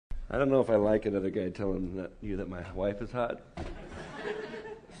I don't know if I like another guy telling that my wife is hot.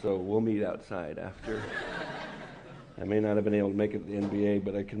 So we'll meet outside after. I may not have been able to make it to the NBA,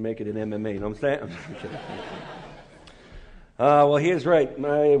 but I can make it in MMA. You know what I'm saying? I'm just kidding. Well, he is right.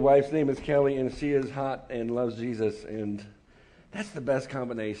 My wife's name is Kelly, and she is hot and loves Jesus, and that's the best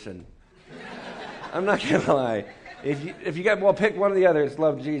combination. I'm not going to lie. If you got, well, pick one or the other, it's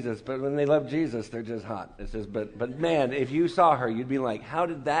love Jesus. But when they love Jesus, they're just hot. It's just, but man, if you saw her, you'd be like, how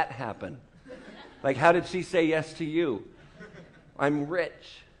did that happen? Like, how did she say yes to you? I'm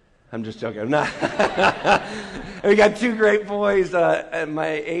rich. I'm just joking. I'm not. We got two great boys. And my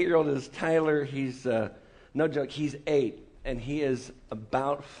 8-year-old is Tyler. He's, no joke, he's 8, and he is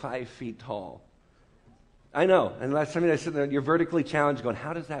about 5 feet tall. I know. And last time I said that, you're vertically challenged going,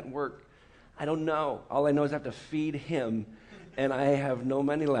 how does that work? I don't know. All I know is I have to feed him, and I have no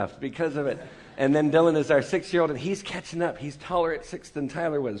money left because of it. And then Dylan is our 6-year-old, and he's catching up. He's taller at 6 than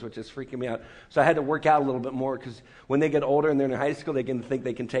Tyler was, which is freaking me out. So I had to work out a little bit more because when they get older and they're in high school, they can think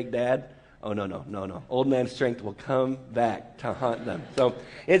they can take dad. Oh, no. Old man strength will come back to haunt them. So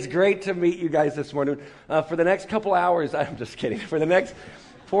it's great to meet you guys this morning. For the next couple hours, I'm just kidding, for the next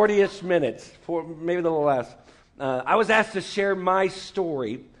 40-ish minutes, maybe a little less, I was asked to share my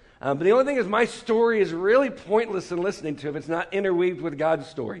story. But the only thing is my story is really pointless in listening to if it's not interweaved with God's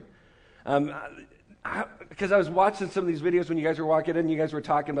story. Because I was watching some of these videos when you guys were walking in, you guys were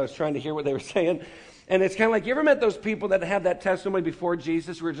talking about, I was trying to hear what they were saying. And it's kind of like, you ever met those people that have that testimony before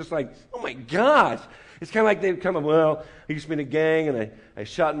Jesus who are just like, oh my gosh. It's kind of like they've come up, well, I used to be in a gang, and I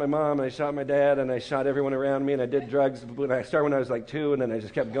shot my mom, and I shot my dad, and I shot everyone around me, and I did drugs. I started when I was like 2, and then I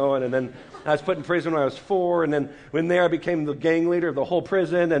just kept going, and then I was put in prison when I was 4, and then when there I became the gang leader of the whole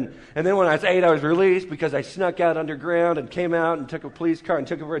prison, and then when I was 8, I was released because I snuck out underground and came out and took a police car and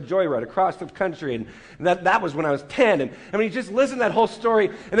took over a joyride across the country, and that was when I was 10. And I mean, you just listen to that whole story,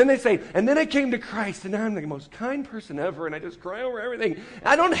 and then they say, and then I came to Christ, and now I'm the most kind person ever, and I just cry over everything.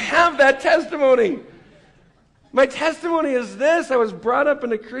 I don't have that testimony. My testimony is this. I was brought up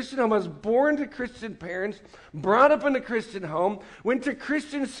in a Christian home. I was born to Christian parents, brought up in a Christian home, went to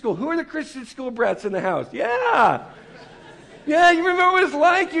Christian school. Who are the Christian school brats in the house? Yeah. Yeah, you remember what it's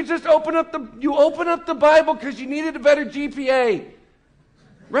like? You just open up the Bible because you needed a better GPA.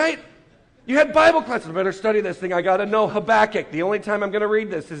 Right? You had Bible classes. I better study this thing. I got to know Habakkuk. The only time I'm going to read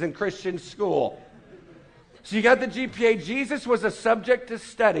this is in Christian school. So you got the GPA. Jesus was a subject to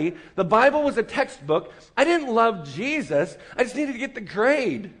study. The Bible was a textbook. I didn't love Jesus. I just needed to get the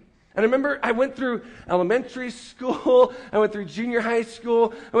grade. And I remember I went through elementary school. I went through junior high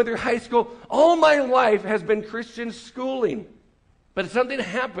school. I went through high school. All my life has been Christian schooling. But something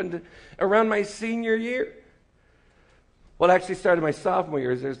happened around my senior year. Well, it actually started my sophomore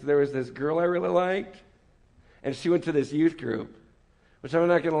year. There was this girl I really liked, and she went to this youth group. Which I'm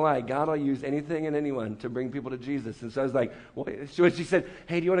not going to lie, God will use anything and anyone to bring people to Jesus. And so I was like, well, she said,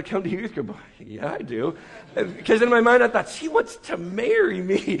 hey, do you want to come to youth group? Yeah, I do. Because in my mind, I thought, she wants to marry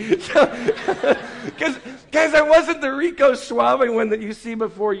me. Because, guys, I wasn't the Rico Suave one that you see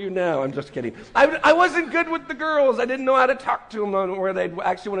before you now. I'm just kidding. I wasn't good with the girls. I didn't know how to talk to them where they'd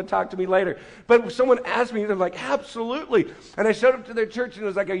actually want to talk to me later. But someone asked me, they're like, absolutely. And I showed up to their church, and it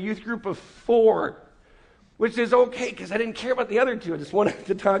was like a youth group of 4. Which is okay, because I didn't care about the other 2. I just wanted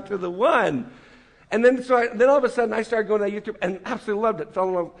to talk to the one. And then all of a sudden, I started going to that youth group and absolutely loved it. Fell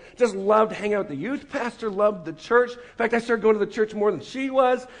in love. Just loved hanging out with the youth pastor, loved the church. In fact, I started going to the church more than she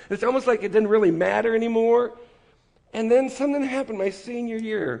was. It's almost like it didn't really matter anymore. And then something happened my senior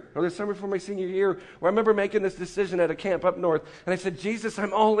year, or the summer before my senior year, where I remember making this decision at a camp up north. And I said, Jesus,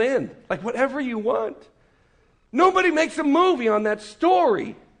 I'm all in. Like, whatever you want. Nobody makes a movie on that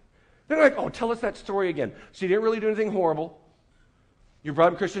story. They're like, oh, tell us that story again. So you didn't really do anything horrible. You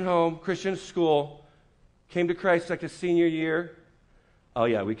brought up Christian home, Christian school, came to Christ like a senior year. Oh,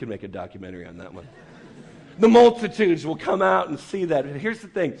 yeah, we could make a documentary on that one. The multitudes will come out and see that. And here's the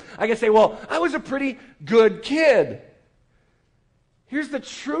thing. I can say, well, I was a pretty good kid. Here's the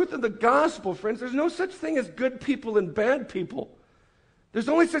truth of the gospel, friends. There's no such thing as good people and bad people. There's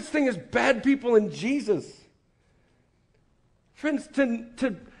only such thing as bad people in Jesus. Friends,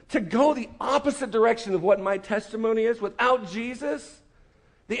 to go the opposite direction of what my testimony is without Jesus,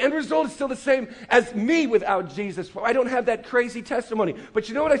 the end result is still the same as me without Jesus. I don't have that crazy testimony. But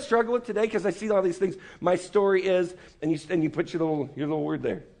you know what I struggle with today? Because I see all these things. My story is, and you put your little word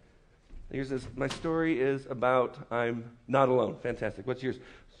there. Here's this. My story is about I'm not alone. Fantastic. What's yours?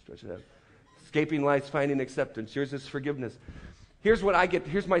 Stretch it out. Escaping life, finding acceptance. Yours is forgiveness. Here's what I get.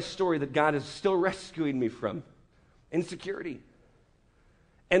 Here's my story that God is still rescuing me from. Insecurity.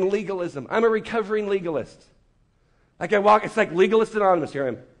 And legalism. I'm a recovering legalist. Like I walk, it's like Legalist Anonymous. Here I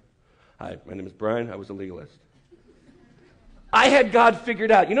am. Hi, my name is Brian. I was a legalist. I had God figured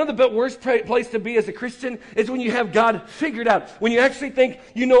out. You know the worst place to be as a Christian is when you have God figured out. When you actually think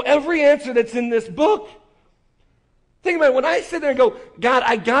you know every answer that's in this book. Think about it. When I sit there and go, God,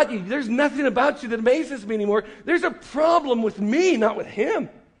 I got you. There's nothing about you that amazes me anymore. There's a problem with me, not with him.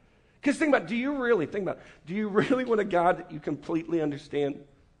 Because think about, do you really want a God that you completely understand?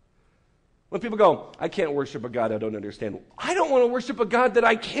 When people go, I can't worship a God I don't understand. I don't want to worship a God that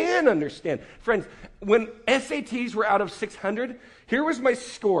I can understand. Friends, when SATs were out of 600, here was my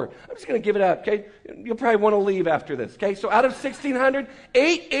score. I'm just going to give it out, okay? You'll probably want to leave after this, okay? So out of 1,600,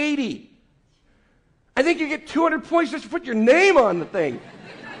 880. I think you get 200 points just to put your name on the thing.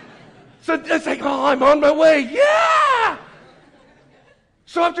 So it's like, oh, I'm on my way. Yeah!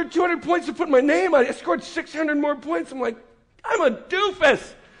 So after 200 points to put my name on it, I scored 600 more points. I'm like, I'm a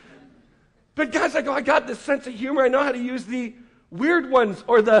doofus. But God's like, oh, I got this sense of humor. I know how to use the weird ones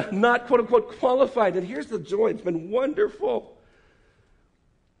or the not quote-unquote qualified. And here's the joy. It's been wonderful.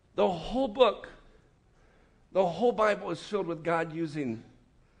 The whole book, the whole Bible is filled with God using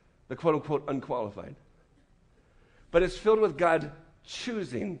the quote-unquote unqualified. But it's filled with God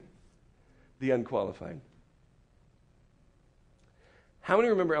choosing the unqualified. How many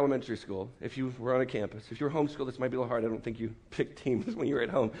remember elementary school? If you were on a campus. If you were homeschooled, this might be a little hard. I don't think you picked teams when you were at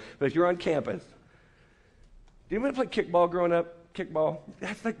home. But if you were on campus, did anybody play kickball growing up? Kickball?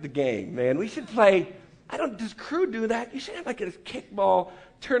 That's like the game, man. We should play. Does crew do that? You should have like a kickball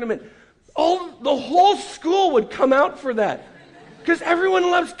tournament. The whole school would come out for that. Because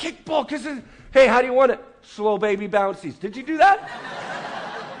everyone loves kickball. Hey, how do you want it? Slow baby bouncies. Did you do that?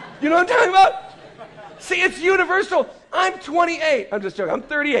 You know what I'm talking about? See, it's universal. I'm 28. I'm just joking. I'm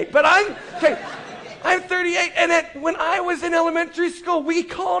 38. But I'm 38. And when I was in elementary school, we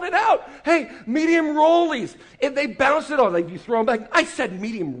called it out. Hey, medium rollies. If they bounce it all, like you throw them back. I said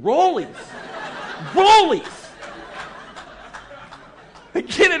medium rollies. Rollies.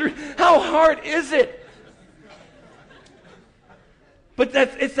 Get it? How hard is it? But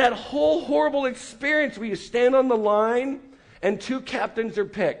it's that whole horrible experience where you stand on the line and two captains are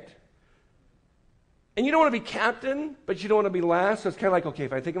picked. And you don't want to be captain, but you don't want to be last. So it's kind of like, okay,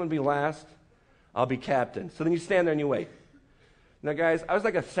 if I think I'm going to be last, I'll be captain. So then you stand there and you wait. Now, guys, I was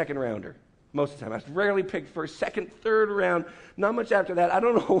like a second rounder most of the time. I was rarely picked first, second, third round. Not much after that. I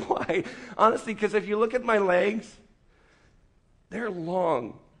don't know why. Honestly, because if you look at my legs, they're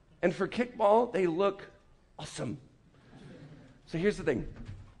long. And for kickball, they look awesome. So here's the thing.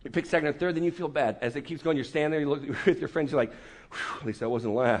 You pick second or third, then you feel bad. As it keeps going, you're standing there, you look with your friends, you're like, at least I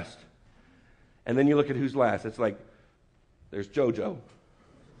wasn't last. And then you look at who's last. It's like, there's JoJo.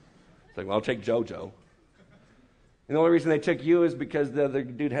 It's like, well, I'll take JoJo. And the only reason they took you is because the other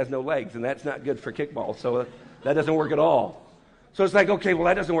dude has no legs, and that's not good for kickball. So that doesn't work at all. So it's like, okay, well,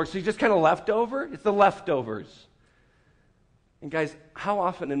 that doesn't work. So you just kind of left over. It's the leftovers. And guys, how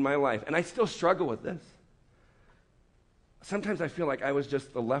often in my life, and I still struggle with this, sometimes I feel like I was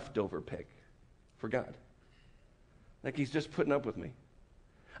just the leftover pick for God. Like he's just putting up with me.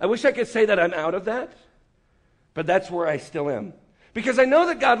 I wish I could say that I'm out of that, but that's where I still am. Because I know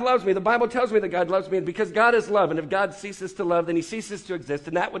that God loves me. The Bible tells me that God loves me, and because God is love, and if God ceases to love, then he ceases to exist,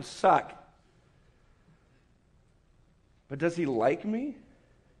 and that would suck. But does he like me?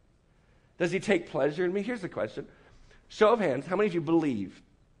 Does he take pleasure in me? Here's the question. Show of hands, how many of you believe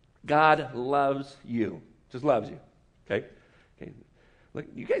God loves you? Just loves you. Okay? Look,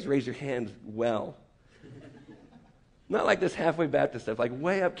 you guys raise your hands well. Not like this halfway Baptist stuff, like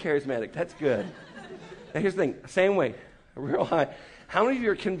way up charismatic. That's good. Now here's the thing, same way, real high. How many of you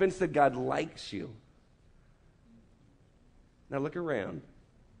are convinced that God likes you? Now look around.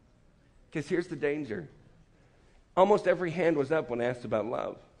 Because here's the danger. Almost every hand was up when asked about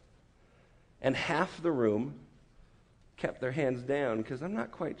love. And half the room kept their hands down because I'm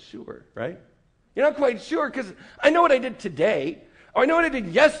not quite sure, right? You're not quite sure because I know what I did today, or I know what I did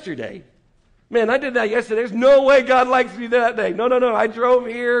yesterday. Man, I did that yesterday. There's no way God likes me that day. No. I drove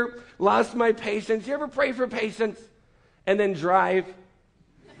here, lost my patience. You ever pray for patience and then drive?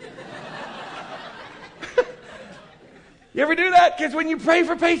 You ever do that? Because when you pray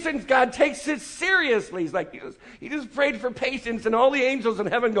for patience, God takes it seriously. He's like, he just prayed for patience, and all the angels in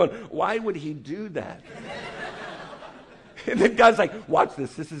heaven going, why would he do that? And then God's like, watch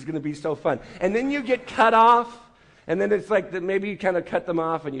this. This is going to be so fun. And then you get cut off. And then it's like that maybe you kind of cut them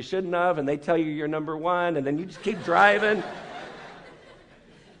off and you shouldn't have, and they tell you you're number one, and then you just keep driving.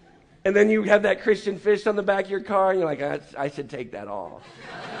 And then you have that Christian fish on the back of your car, and you're like, I should take that off.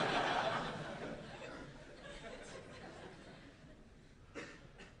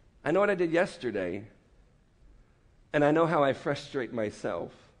 I know what I did yesterday, and I know how I frustrate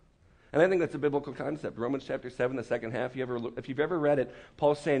myself. And I think that's a biblical concept. Romans chapter 7, the second half, if you've ever read it,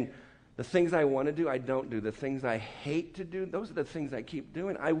 Paul's saying, the things I want to do, I don't do. The things I hate to do, those are the things I keep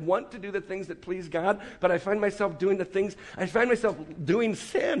doing. I want to do the things that please God, but I find myself doing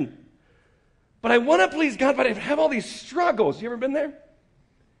sin. But I want to please God, but I have all these struggles. You ever been there?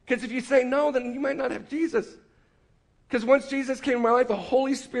 Because if you say no, then you might not have Jesus. Because once Jesus came in my life, the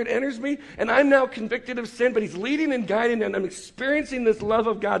Holy Spirit enters me, and I'm now convicted of sin, but he's leading and guiding, and I'm experiencing this love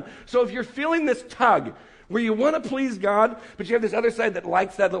of God. So if you're feeling this tug, where you want to please God, but you have this other side that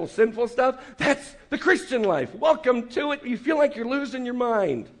likes that little sinful stuff, that's the Christian life. Welcome to it. You feel like you're losing your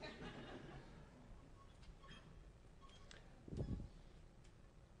mind.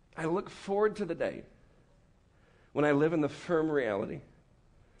 I look forward to the day when I live in the firm reality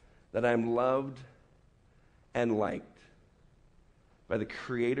that I'm loved and liked by the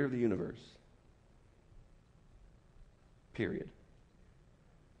creator of the universe. Period.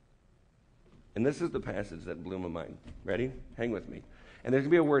 And this is the passage that blew my mind. Ready? Hang with me. And there's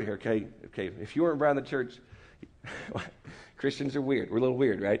going to be a word here, okay? Okay, if you weren't around the church, Christians are weird. We're a little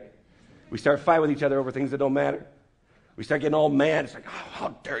weird, right? We start fighting with each other over things that don't matter. We start getting all mad. It's like, oh, how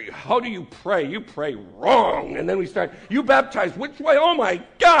dare you? How do you pray? You pray wrong. And then we start, you baptize which way? Oh my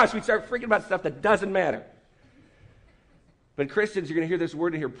gosh. We start freaking about stuff that doesn't matter. But Christians, you're going to hear this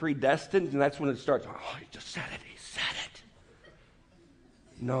word in here, predestined, and that's when it starts. Oh, he just said it. He said it.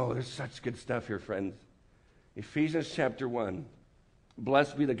 No, there's such good stuff here, friends. Ephesians chapter 1.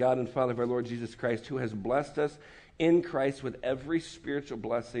 Blessed be the God and Father of our Lord Jesus Christ, who has blessed us in Christ with every spiritual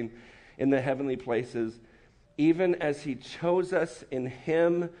blessing in the heavenly places, even as he chose us in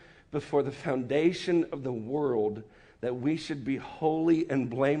him before the foundation of the world, that we should be holy and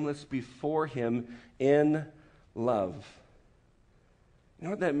blameless before him in love. You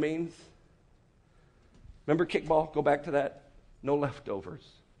know what that means? Remember kickball? Go back to that. No leftovers.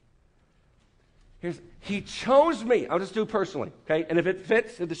 He chose me. I'll just do it personally, okay? And if it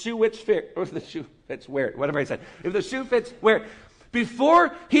fits, if the shoe fits, wear it. Whatever I said. If the shoe fits, wear it.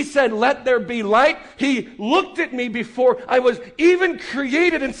 Before he said, let there be light, he looked at me before I was even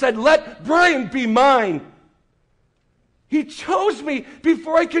created and said, let Brian be mine. He chose me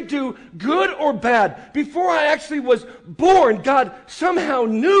before I could do good or bad. Before I actually was born, God somehow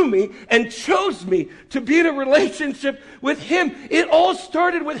knew me and chose me to be in a relationship with him. It all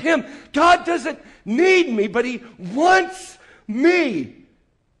started with him. God doesn't need me, but he wants me.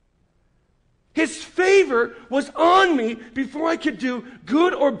 His favor was on me before I could do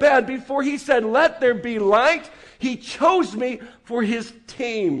good or bad. Before he said, let there be light, he chose me for his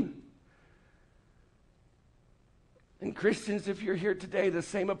team. And Christians, if you're here today, the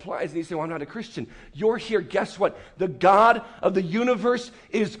same applies. And you say, well, I'm not a Christian. You're here. Guess what? The God of the universe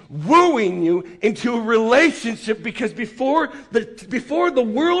is wooing you into a relationship, because before the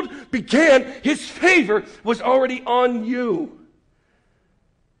world began, his favor was already on you.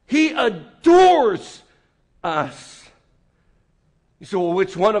 He adores us. You say, well,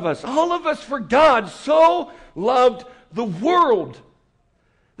 which one of us? All of us, for God so loved the world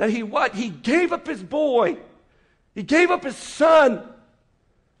that he what? He gave up his boy. He gave up his son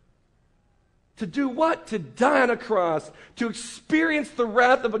to do what? To die on a cross, to experience the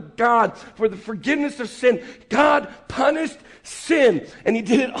wrath of a God for the forgiveness of sin. God punished sin, and he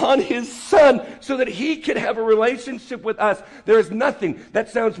did it on his son so that he could have a relationship with us. There is nothing that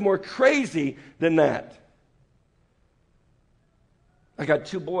sounds more crazy than that. I got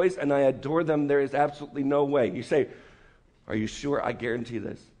 2 boys, and I adore them. There is absolutely no way. You say, are you sure? I guarantee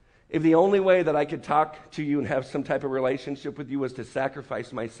this. If the only way that I could talk to you and have some type of relationship with you was to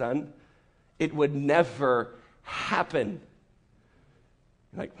sacrifice my son, it would never happen.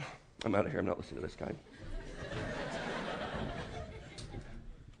 Like, I'm out of here. I'm not listening to this guy.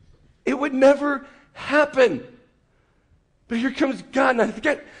 It would never happen. But here comes God, and I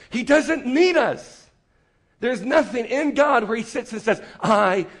forget, he doesn't need us. There's nothing in God where he sits and says,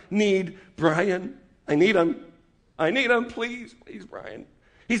 I need Brian. I need him. I need him. Please, Brian.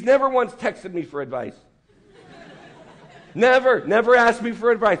 He's never once texted me for advice. Never asked me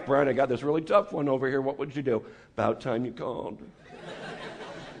for advice. Brian, I got this really tough one over here. What would you do? About time you called.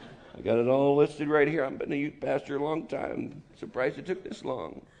 I got it all listed right here. I've been a youth pastor a long time. Surprised it took this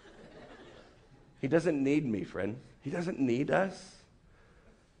long. He doesn't need me, friend. He doesn't need us.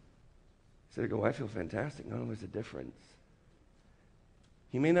 So I go, I feel fantastic. No, there's a difference.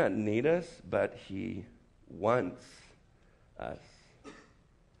 He may not need us, but he wants us.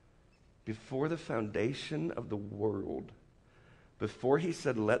 Before the foundation of the world, before he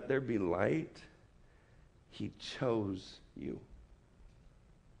said, let there be light, he chose you.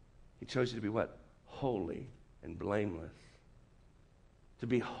 He chose you to be what? Holy and blameless. to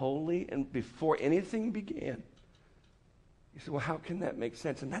be holy and before anything began. You say, well, how can that make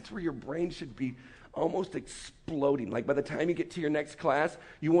sense? And that's where your brain should be almost exploding. Like by the time you get to your next class,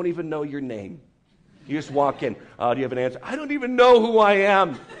 you won't even know your name. You just walk in. Do you have an answer? I don't even know who I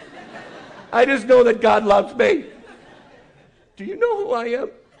am. I just know that God loves me. Do you know who I am?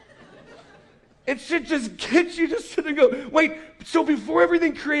 It should just get you to sit and go, wait, so before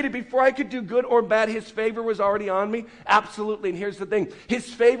everything created, before I could do good or bad, his favor was already on me? Absolutely. And here's the thing.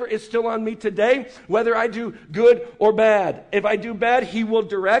 His favor is still on me today, whether I do good or bad. If I do bad, he will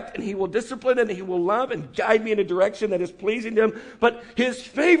direct and he will discipline and he will love and guide me in a direction that is pleasing to him. But his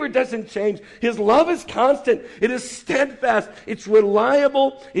favor doesn't change. His love is constant. It is steadfast. It's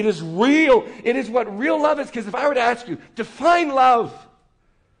reliable. It is real. It is what real love is. Because if I were to ask you, define love.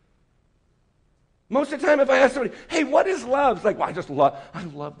 Most of the time, if I ask somebody, hey, what is love? It's like, well, I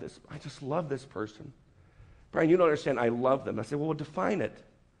love this. I just love this person. Brian, you don't understand. I love them. I say, well, define it.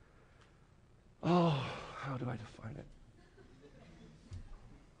 Oh, how do I define it?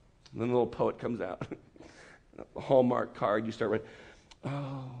 And then the little poet comes out. The Hallmark card, you start writing,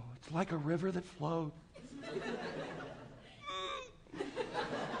 oh, it's like a river that flows.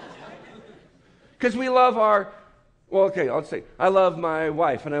 Because we love well, okay, I'll say, I love my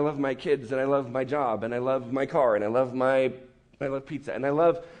wife, and I love my kids, and I love my job, and I love my car, and I love pizza, and I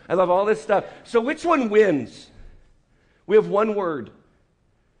love all this stuff. So which one wins? We have one word.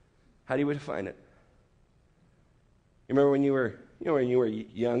 How do you define it? You remember when you were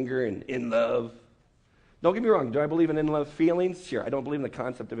younger and in love? Don't get me wrong. Do I believe in love feelings? Sure. I don't believe in the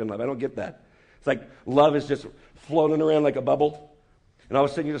concept of in love. I don't get that. It's like love is just floating around like a bubble. And all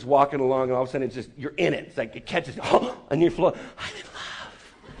of a sudden you're just walking along, and all of a sudden it's just, you're in it. It's like it catches, and you're floating. I'm in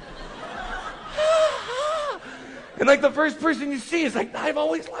love. And like the first person you see is like, I've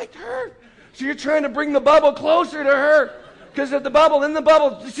always liked her. So you're trying to bring the bubble closer to her. Because of the bubble,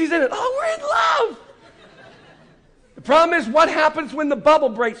 she's in it. Oh, we're in love. The problem is what happens when the bubble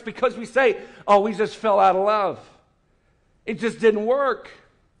breaks because we say, oh, we just fell out of love. It just didn't work.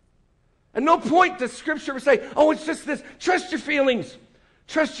 At no point does Scripture say, oh, it's just this. Trust your feelings.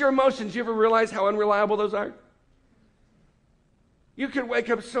 Trust your emotions. You ever realize how unreliable those are? You could wake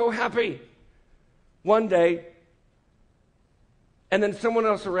up so happy one day, and then someone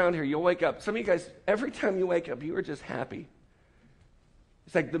else around here, you'll wake up. Some of you guys, every time you wake up, you are just happy.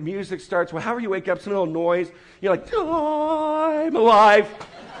 It's like the music starts. Well, however you wake up, some little noise. You're like, oh, I'm alive.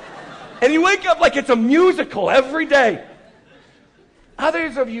 And you wake up like it's a musical every day.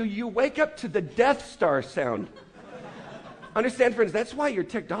 Others of you, you wake up to the Death Star sound. Understand, friends, that's why you're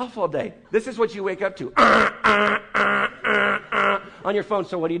ticked off all day. This is what you wake up to. On your phone.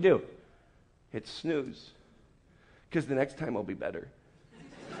 So what do? Hit snooze. Because the next time will be better.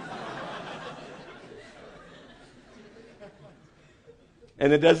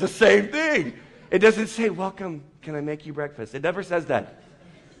 And it does the same thing. It doesn't say, welcome, can I make you breakfast? It never says that.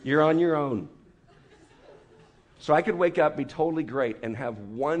 You're on your own. So I could wake up, be totally great, and have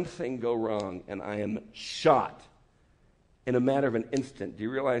one thing go wrong, and I am shot in a matter of an instant. Do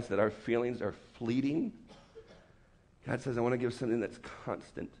you realize that our feelings are fleeting? God says, I want to give something that's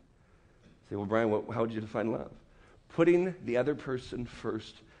constant. You say, well, Brian, how would you define love? Putting the other person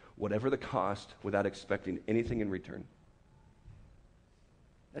first, whatever the cost, without expecting anything in return.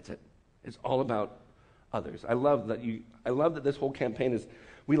 That's it. It's all about others. I love that this whole campaign is,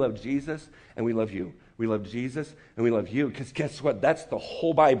 we love Jesus and we love you. We love Jesus and we love you. Because guess what? That's the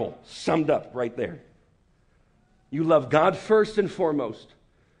whole Bible summed up right there. You love God first and foremost.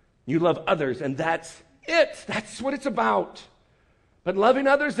 You love others, and that's it. That's what it's about. But loving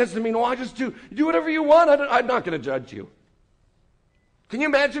others doesn't mean, I just do whatever you want. I'm not going to judge you. Can you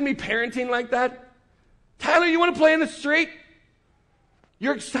imagine me parenting like that? Tyler, you want to play in the street?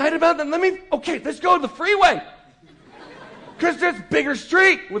 You're excited about that? Let's go to the freeway. Because there's a bigger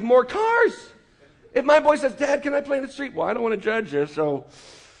street with more cars. If my boy says, Dad, can I play in the street? Well, I don't want to judge you, so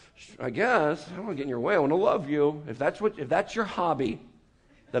I guess I don't want to get in your way. I want to love you. If that's your hobby,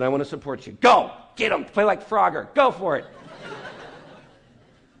 then I want to support you. Go, get him. Play like Frogger. Go for it.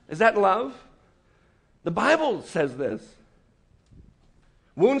 Is that love? The Bible says this.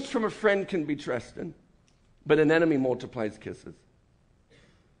 Wounds from a friend can be trusted, but an enemy multiplies kisses.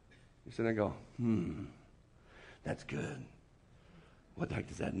 You sit there and go, that's good. What the heck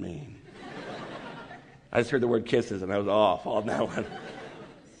does that mean? I just heard the word kisses, and I was off on that one.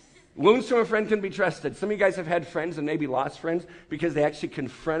 Wounds from a friend can be trusted. Some of you guys have had friends and maybe lost friends because they actually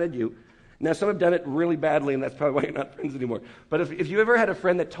confronted you. Now, some have done it really badly, and that's probably why you're not friends anymore. But if you ever had a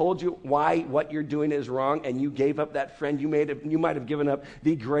friend that told you why what you're doing is wrong, and you gave up that friend, you might have given up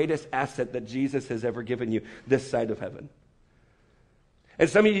the greatest asset that Jesus has ever given you this side of heaven. And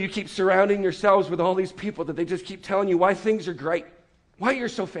some of you keep surrounding yourselves with all these people that they just keep telling you why things are great, why you're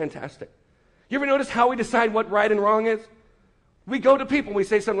so fantastic. You ever notice how we decide what right and wrong is? We go to people and we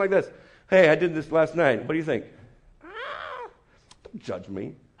say something like this. Hey, I did this last night. What do you think? Don't judge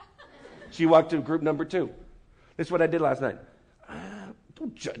me. She walked to group number 2. This is what I did last night.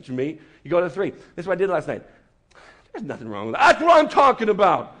 Don't judge me. You go to 3. This is what I did last night. There's nothing wrong with that. That's what I'm talking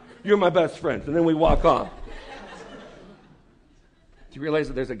about. You're my best friends. And then we walk off. Do you realize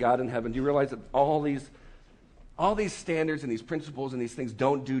that there's a God in heaven? Do you realize that all these standards and these principles and these things,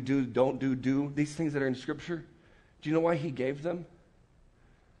 don't do, these things that are in Scripture, do you know why he gave them?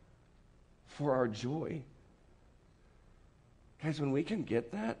 For our joy. Guys, when we can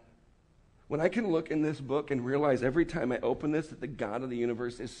get that, when I can look in this book and realize every time I open this that the God of the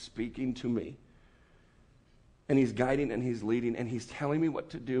universe is speaking to me, and he's guiding and he's leading and he's telling me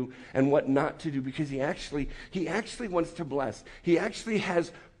what to do and what not to do, because he actually wants to bless. He actually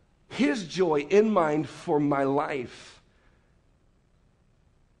has his joy in mind for my life.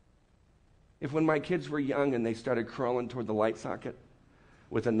 If when my kids were young and they started crawling toward the light socket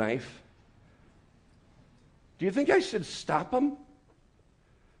with a knife, do you think I should stop them?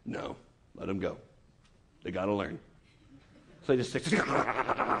 No, let them go. They got to learn. So they just say,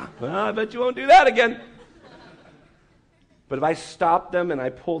 I bet you won't do that again. But if I stop them and I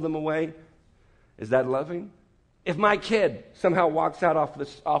pull them away, is that loving? If my kid somehow walks out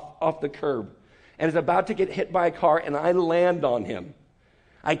off the curb and is about to get hit by a car and I land on him,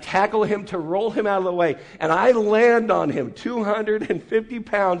 I tackle him to roll him out of the way, and I land on him, 250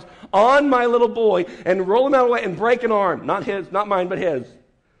 pounds, on my little boy, and roll him out of the way and break an arm. Not his, not mine, but his.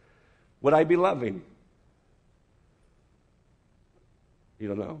 Would I be loving? You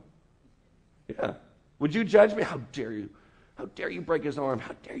don't know? Yeah. Would you judge me? How dare you? How dare you break his arm?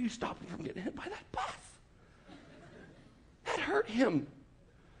 How dare you stop him from getting hit by that bus? That hurt him.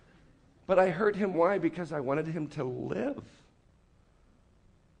 But I hurt him, why? Because I wanted him to live.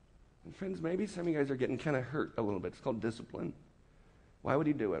 And friends, maybe some of you guys are getting kind of hurt a little bit. It's called discipline. Why would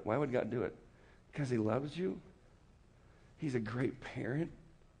he do it? Why would God do it? Because he loves you. He's a great parent.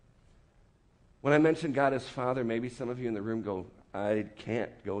 When I mention God as Father, maybe some of you in the room go, I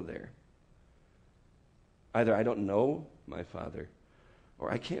can't go there. Either I don't know my Father,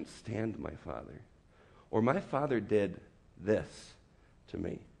 or I can't stand my Father, or my Father did this to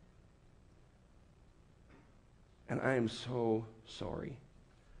me. And I am so sorry.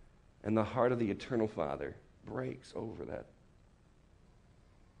 And the heart of the eternal Father breaks over that.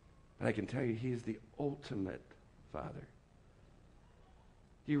 But I can tell you, he is the ultimate Father.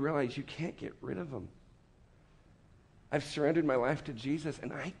 Do you realize you can't get rid of him? I've surrendered my life to Jesus,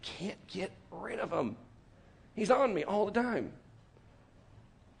 and I can't get rid of him. He's on me all the time.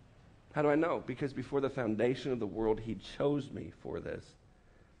 How do I know? Because before the foundation of the world, he chose me for this.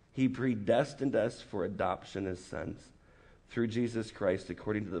 He predestined us for adoption as sons through Jesus Christ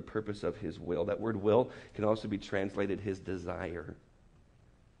according to the purpose of his will. That word will can also be translated his desire.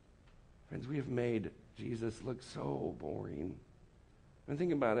 Friends, we have made Jesus look so boring. And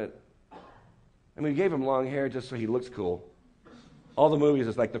think about it. I mean, we gave him long hair just so he looks cool. All the movies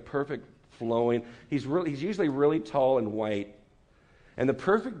is like the perfect flowing. He's usually really tall and white. And the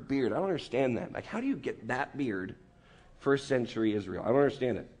perfect beard, I don't understand that. Like, how do you get that beard first century Israel? I don't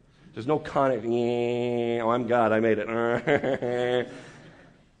understand it. There's no conic, oh, I'm God, I made it.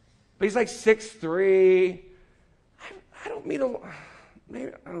 But he's like 6'3". I don't meet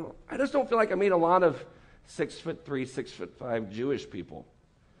I just don't feel like I meet a lot of 6'3", 6'5" Jewish people.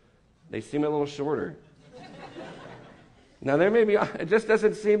 They seem a little shorter. Now, there may be, it just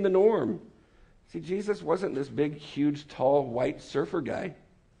doesn't seem the norm. See, Jesus wasn't this big, huge, tall, white surfer guy.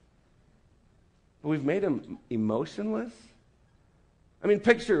 But we've made him emotionless. I mean,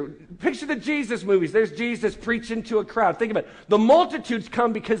 picture the Jesus movies. There's Jesus preaching to a crowd. Think about it. The multitudes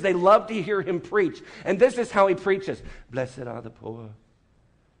come because they love to hear him preach. And this is how he preaches. Blessed are the poor.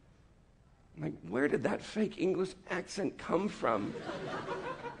 I'm like, where did that fake English accent come from?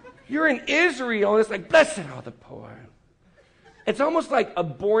 You're in Israel, and it's like, blessed are the poor. It's almost like a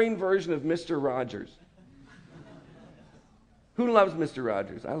boring version of Mr. Rogers. Who loves Mr.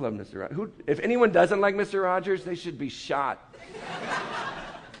 Rogers? I love Mr. Rogers. If anyone doesn't like Mr. Rogers, they should be shot.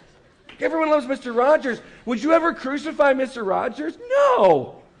 Everyone loves Mr. Rogers. Would you ever crucify Mr. Rogers?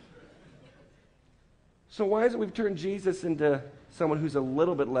 No. So why is it we've turned Jesus into someone who's a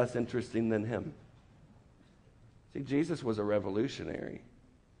little bit less interesting than him? See, Jesus was a revolutionary.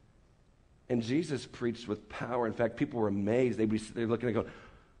 And Jesus preached with power. In fact, people were amazed. They're looking and going,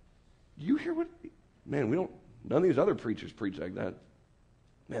 you hear what? Man, none of these other preachers preach like that.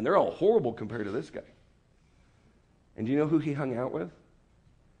 Man, they're all horrible compared to this guy. And do you know who he hung out with?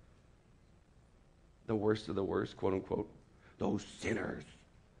 the worst of the worst, quote unquote, those sinners.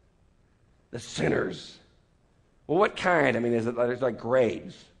 The sinners. Well, what kind? I mean, is it there's like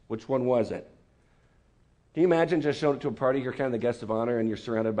grades? Which one was it? Can you imagine just showing up to a party, you're kind of the guest of honor, and you're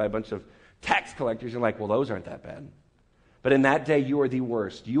surrounded by a bunch of tax collectors. You're like, well, those aren't that bad. But in that day, you are the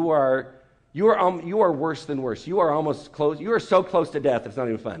worst. You are worse than worse. You are almost close. You are so close to death, it's not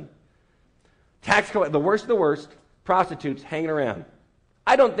even fun. The worst of the worst, prostitutes hanging around.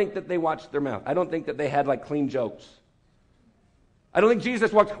 I don't think that they watched their mouth. I don't think that they had like clean jokes. I don't think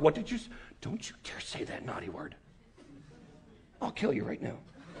Jesus walked, what did you say? Don't you dare say that naughty word. I'll kill you right now.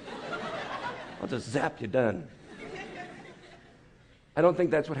 I'll just zap you done. I don't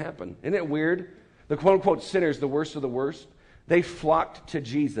think that's what happened. Isn't it weird? The quote-unquote sinners, the worst of the worst, they flocked to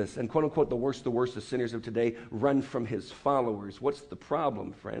Jesus. And quote-unquote the worst the sinners of today run from his followers. What's the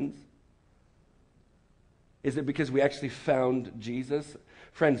problem, friends? Is it because we actually found Jesus?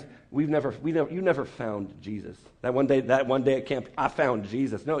 Friends, you never found Jesus. That one day at camp, I found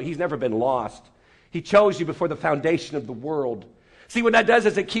Jesus. No, he's never been lost. He chose you before the foundation of the world. See, what that does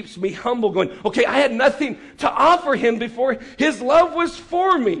is it keeps me humble, going, okay, I had nothing to offer him before his love was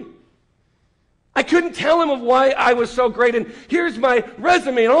for me. I couldn't tell him of why I was so great, and here's my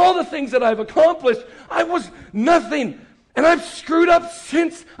resume and all the things that I've accomplished. I was nothing, and I've screwed up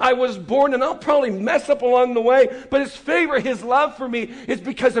since I was born, and I'll probably mess up along the way, but his favor, his love for me is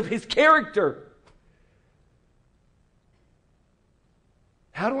because of his character.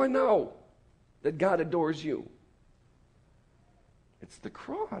 How do I know that God adores you? It's the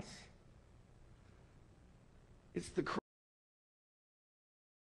cross. It's the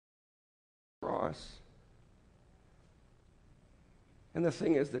cross. And the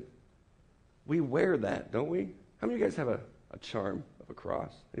thing is that we wear that, don't we? How many of you guys have a charm of a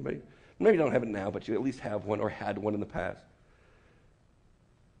cross? Anybody? Maybe you don't have it now, but you at least have one or had one in the past.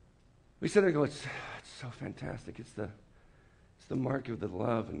 We sit there and go, it's so fantastic. It's the mark of the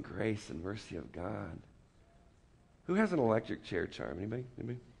love and grace and mercy of God. Who has an electric chair charm? Anybody?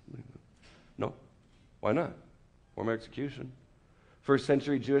 No? Why not? Form of execution. First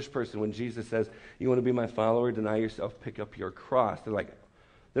century Jewish person, when Jesus says, you want to be my follower, deny yourself, pick up your cross.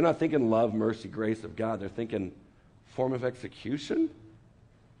 They're not thinking love, mercy, grace of God. They're thinking form of execution?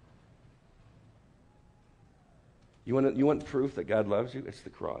 You want proof that God loves you? It's the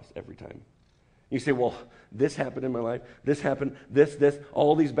cross every time. You say, well, this happened in my life, this happened, this,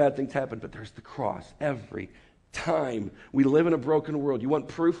 all these bad things happened, but there's the cross every time. We live in a broken world. You want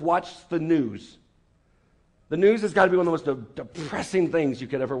proof? Watch the news. The news has got to be one of the most depressing things you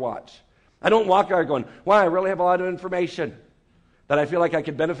could ever watch. I don't walk out going, wow, I really have a lot of information that I feel like I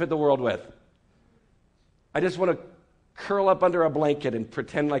could benefit the world with. I just want to curl up under a blanket and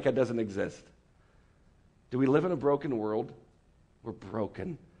pretend like it doesn't exist. Do we live in a broken world? We're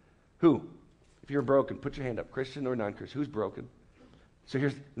broken. Who? If you're broken, put your hand up. Christian or non-Christian? Who's broken? So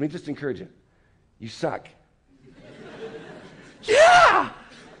let me just encourage you. You suck. Yeah!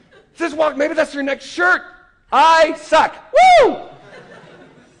 Just walk. Maybe that's your next shirt. I suck. Woo!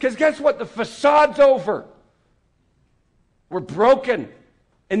 Because guess what? The facade's over. We're broken.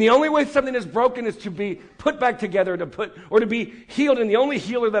 And the only way something is broken is to be put back together, or to be healed. And the only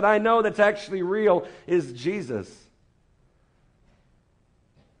healer that I know that's actually real is Jesus.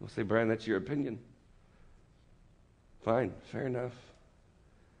 You'll say, Brian, that's your opinion. Fine, fair enough.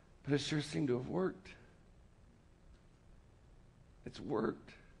 But it sure seemed to have worked. It's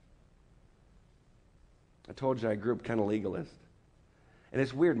worked. I told you I grew up kind of legalist. And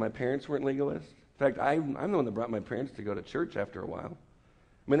it's weird, my parents weren't legalists. In fact, I'm the one that brought my parents to go to church after a while.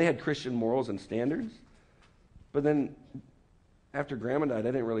 I mean, they had Christian morals and standards. But then, after Grandma died, I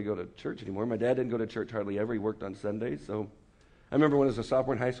didn't really go to church anymore. My dad didn't go to church hardly ever. He worked on Sundays. So I remember when I was a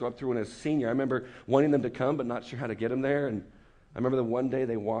sophomore in high school up through when I was a senior, I remember wanting them to come but not sure how to get them there. And I remember the one day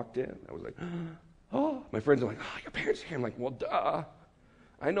they walked in. I was like, oh. My friends are like, oh, your parents are here. I'm like, well, duh.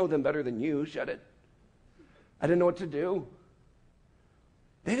 I know them better than you. Shut it. I didn't know what to do.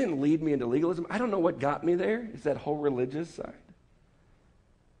 They didn't lead me into legalism. I don't know what got me there. It's that whole religious side.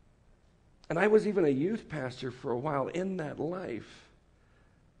 And I was even a youth pastor for a while in that life.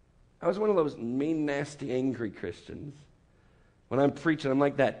 I was one of those mean, nasty, angry Christians. When I'm preaching, I'm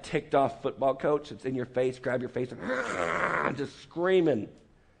like that ticked off football coach that's in your face, grab your face, and just screaming.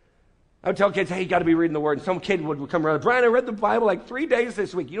 I would tell kids, hey, you got to be reading the Word. And some kid would come around, Brian, I read the Bible like 3 days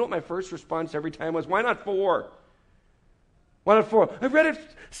this week. You know what my first response every time was? Why not 4? Why not 4? I read it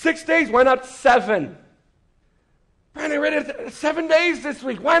 6 days. Why not 7? Brian, I read it 7 days this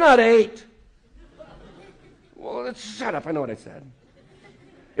week. Why not 8? Well, shut up. I know what I said.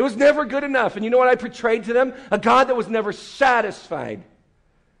 It was never good enough. And you know what I portrayed to them? A God that was never satisfied.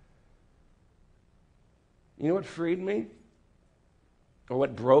 You know what freed me? Or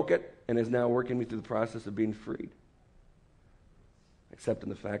what broke it and is now working me through the process of being freed? Accepting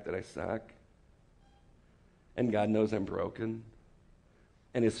the fact that I suck. And God knows I'm broken.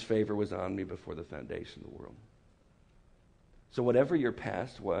 And his favor was on me before the foundation of the world. So whatever your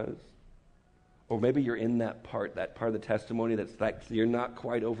past was, or maybe you're in that part of the testimony that's like you're not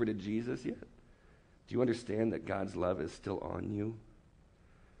quite over to Jesus yet. Do you understand that God's love is still on you?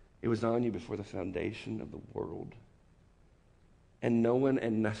 It was on you before the foundation of the world. And no one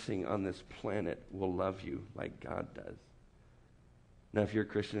and nothing on this planet will love you like God does. Now, if you're a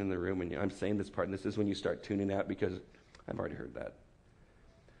Christian in the room, and I'm saying this part, and this is when you start tuning out because I've already heard that.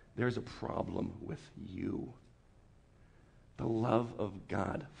 There's a problem with you. The love of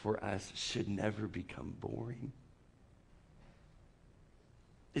God for us should never become boring.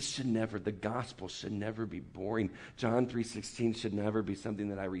 The gospel should never be boring. John 3:16 should never be something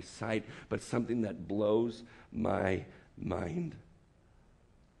that I recite, but something that blows my mind.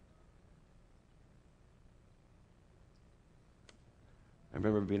 I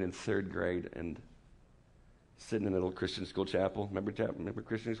remember being in 3rd grade and sitting in a little Christian school chapel. Remember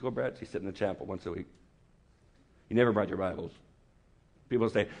Christian school, Brad? You sit in the chapel once a week. You never brought your Bibles. People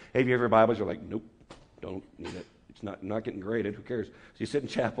say, hey, have you ever Bibles? You're like, nope, don't need it. It's not getting graded. Who cares? So you sit in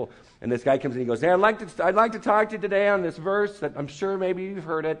chapel, and this guy comes in and he goes, hey, I'd like to talk to you today on this verse that I'm sure maybe you've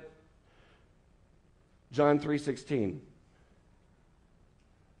heard it. John 3:16. Did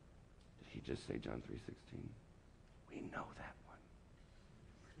he just say John 3:16? We know that one.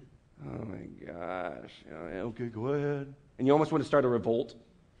 Oh my gosh. Okay, go ahead. And you almost want to start a revolt.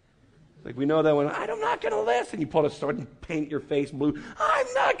 Like, we know that one. I'm not going to listen. You pull a sword and paint your face blue. I'm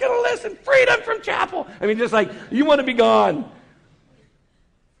not going to listen. Freedom from chapel. I mean, just like, you want to be gone.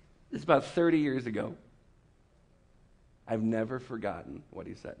 It's about 30 years ago. I've never forgotten what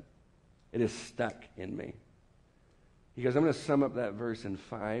he said. It is stuck in me. He goes, I'm going to sum up that verse in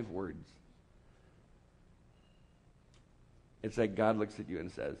 5 words. It's like God looks at you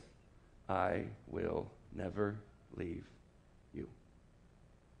and says, I will never leave you.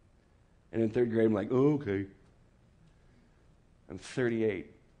 And in 3rd grade, I'm like, oh, okay. I'm 38.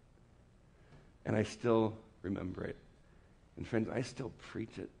 And I still remember it. And friends, I still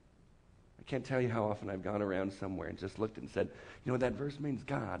preach it. I can't tell you how often I've gone around somewhere and just looked and said, you know what that verse means?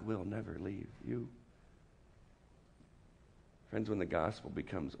 God will never leave you. Friends, when the gospel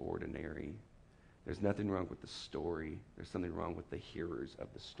becomes ordinary, there's nothing wrong with the story. There's something wrong with the hearers of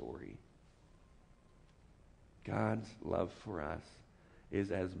the story. God's love for us is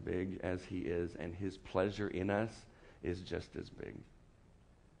as big as he is, and his pleasure in us is just as big.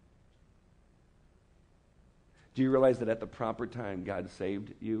 Do you realize that at the proper time God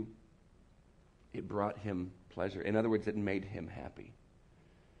saved you? It brought him pleasure. In other words, it made him happy.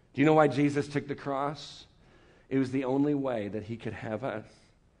 Do you know why Jesus took the cross? It was the only way that he could have us.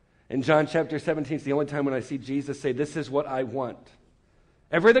 In John chapter 17, it's the only time when I see Jesus say, this is what I want.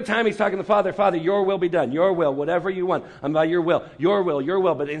 Every other time he's talking to the Father, Father, your will be done, your will, whatever you want. I'm about your will, your will, your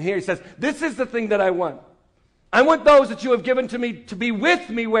will. But in here he says, this is the thing that I want. I want those that you have given to me to be with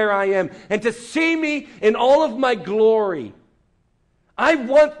me where I am and to see me in all of my glory. I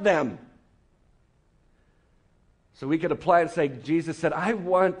want them. So we could apply it and say, Jesus said, I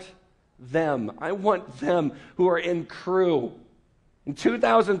want them. I want them who are in Cru. In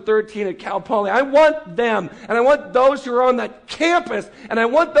 2013 at Cal Poly, I want them, and I want those who are on that campus, and I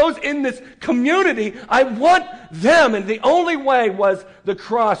want those in this community. I want them, and the only way was the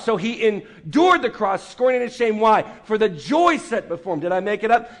cross. So he endured the cross, scorning its shame. Why? For the joy set before him. Did I make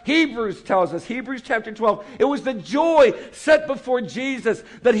it up? Hebrews tells us, Hebrews chapter 12, it was the joy set before Jesus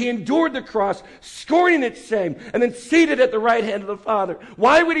that he endured the cross, scorning its shame, and then seated at the right hand of the Father.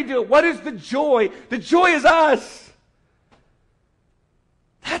 Why would he do it? What is the joy? The joy is us.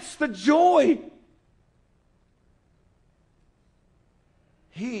 That's the joy.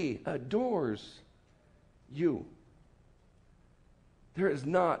 He adores you. There is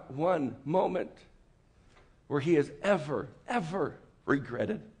not one moment where he has ever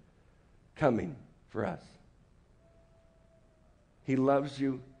regretted coming for us. He loves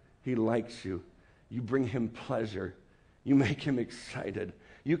you. He likes you. You bring him pleasure. You make him excited.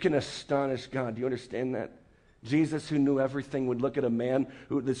 You can astonish God. Do you understand that? Jesus, who knew everything, would look at a man,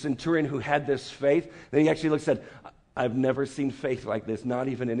 the centurion who had this faith. Then he actually looked and said, I've never seen faith like this, not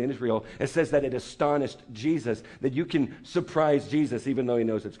even in Israel. It says that it astonished Jesus, that you can surprise Jesus even though he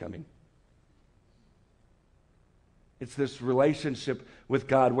knows it's coming. It's this relationship with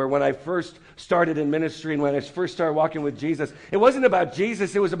God where when I first started in ministry and when I first started walking with Jesus, it wasn't about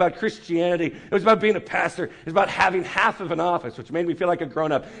Jesus, it was about Christianity. It was about being a pastor. It was about having half of an office, which made me feel like a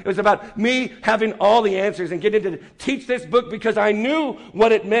grown-up. It was about me having all the answers and getting to teach this book because I knew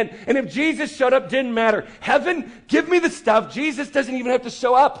what it meant. And if Jesus showed up, didn't matter. Heaven, give me the stuff. Jesus doesn't even have to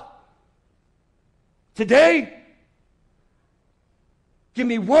show up. Today, give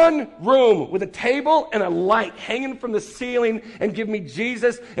me one room with a table and a light hanging from the ceiling and give me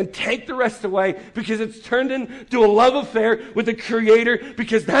Jesus and take the rest away because it's turned into a love affair with the Creator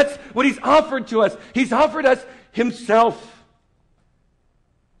because that's what He's offered to us. He's offered us Himself.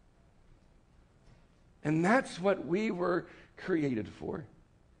 And that's what we were created for.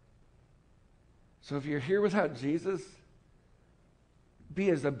 So if you're here without Jesus, be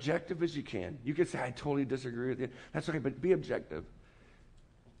as objective as you can. You could say, I totally disagree with you. That's okay, but be objective.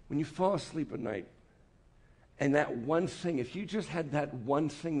 When you fall asleep at night, and that one thing, if you just had that one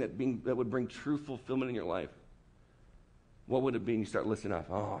thing that would bring true fulfillment in your life, what would it be? And you start listing off,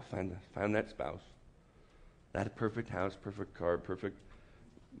 oh, I found that spouse, that perfect house, perfect car, perfect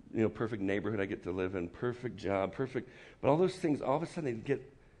neighborhood I get to live in, perfect job, perfect. But all those things, all of a sudden,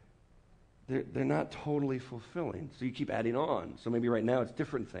 they're not totally fulfilling. So you keep adding on. So maybe right now it's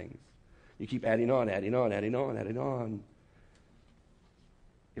different things. You keep adding on, adding on, adding on, adding on.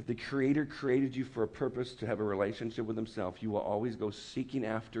 If the Creator created you for a purpose to have a relationship with Himself, you will always go seeking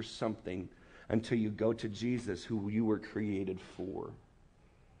after something until you go to Jesus, who you were created for.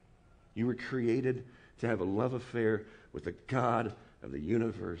 You were created to have a love affair with the God of the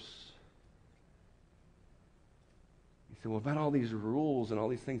universe. You say, well, about all these rules and all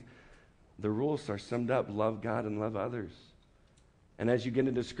these things, the rules are summed up, love God and love others. And as you get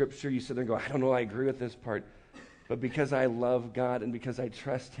into Scripture, you sit there and go, I don't know, I agree with this part. But because I love God and because I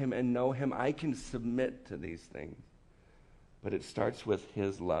trust Him and know Him, I can submit to these things. But it starts with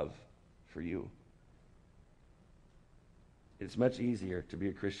His love for you. It's much easier to be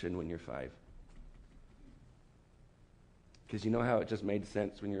a Christian when you're 5. Because you know how it just made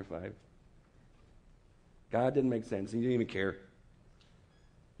sense when you're 5? God didn't make sense. You didn't even care.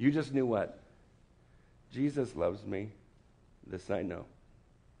 You just knew what? Jesus loves me. This I know.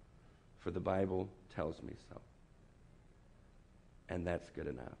 For the Bible tells me so. And that's good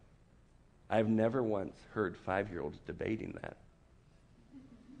enough. I've never once heard 5-year-olds debating that.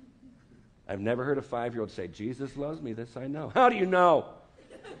 I've never heard a 5-year-old say, Jesus loves me, this I know. How do you know?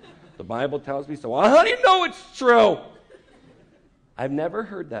 The Bible tells me so. Well, how do you know it's true? I've never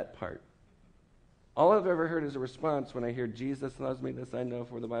heard that part. All I've ever heard is a response when I hear, Jesus loves me, this I know,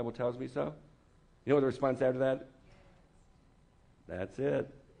 for the Bible tells me so. You know what the response after that? That's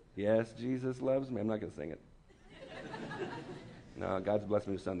it. Yes, Jesus loves me. I'm not going to sing it. No, God's blessed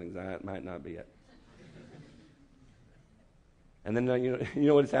me with some things. That might not be it. And then, you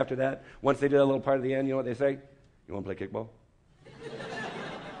know what it's after that? Once they do that little part at the end, you know what they say? You want to play kickball?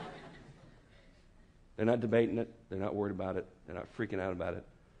 They're not debating it. They're not worried about it. They're not freaking out about it.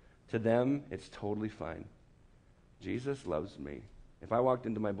 To them, it's totally fine. Jesus loves me. If I walked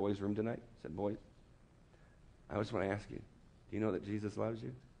into my boys' room tonight and said, boys, I just want to ask you, do you know that Jesus loves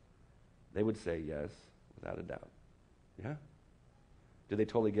you? They would say yes, without a doubt. Yeah? Do they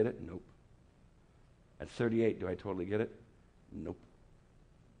totally get it? Nope. At 38, do I totally get it? Nope.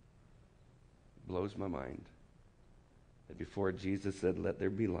 It blows my mind that before Jesus said, let there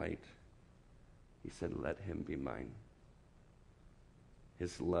be light, He said, let Him be mine.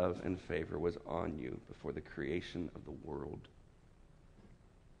 His love and favor was on you before the creation of the world.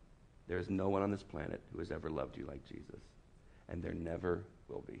 There is no one on this planet who has ever loved you like Jesus, and there never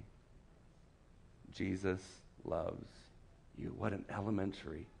will be. Jesus loves you. What an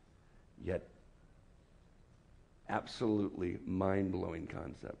elementary, yet absolutely mind-blowing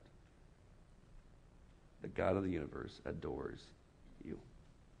concept. The God of the universe adores you.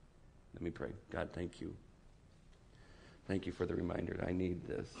 Let me pray. God, thank you. Thank you for the reminder. I need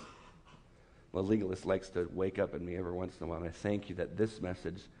this. The legalist likes to wake up at me every once in a while, and I thank you that this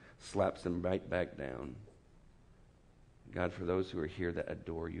message slaps them right back down. God, for those who are here that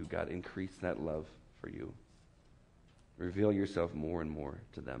adore you, God, increase that love for you. Reveal yourself more and more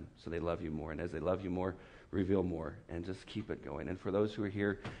to them so they love you more. And as they love you more, reveal more and just keep it going. And for those who are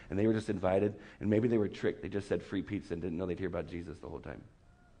here and they were just invited and maybe they were tricked, they just said free pizza and didn't know they'd hear about Jesus the whole time.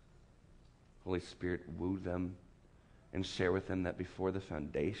 Holy Spirit, woo them and share with them that before the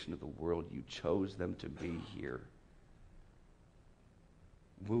foundation of the world, you chose them to be here.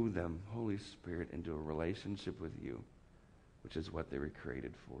 Woo them, Holy Spirit, into a relationship with you, which is what they were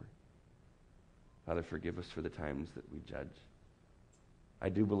created for. Father, forgive us for the times that we judge. I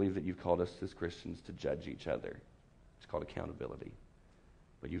do believe that you've called us as Christians to judge each other. called accountability.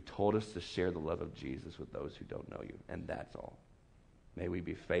 But you've told us to share the love of Jesus with those who don't know you, and that's all. May we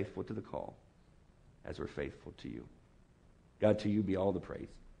be faithful to the call as we're faithful to you. God, to you be all the praise,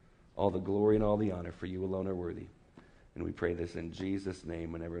 all the glory, and all the honor, for you alone are worthy. And we pray this in Jesus'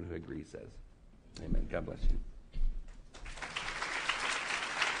 name, and everyone who agrees says, amen. God bless you.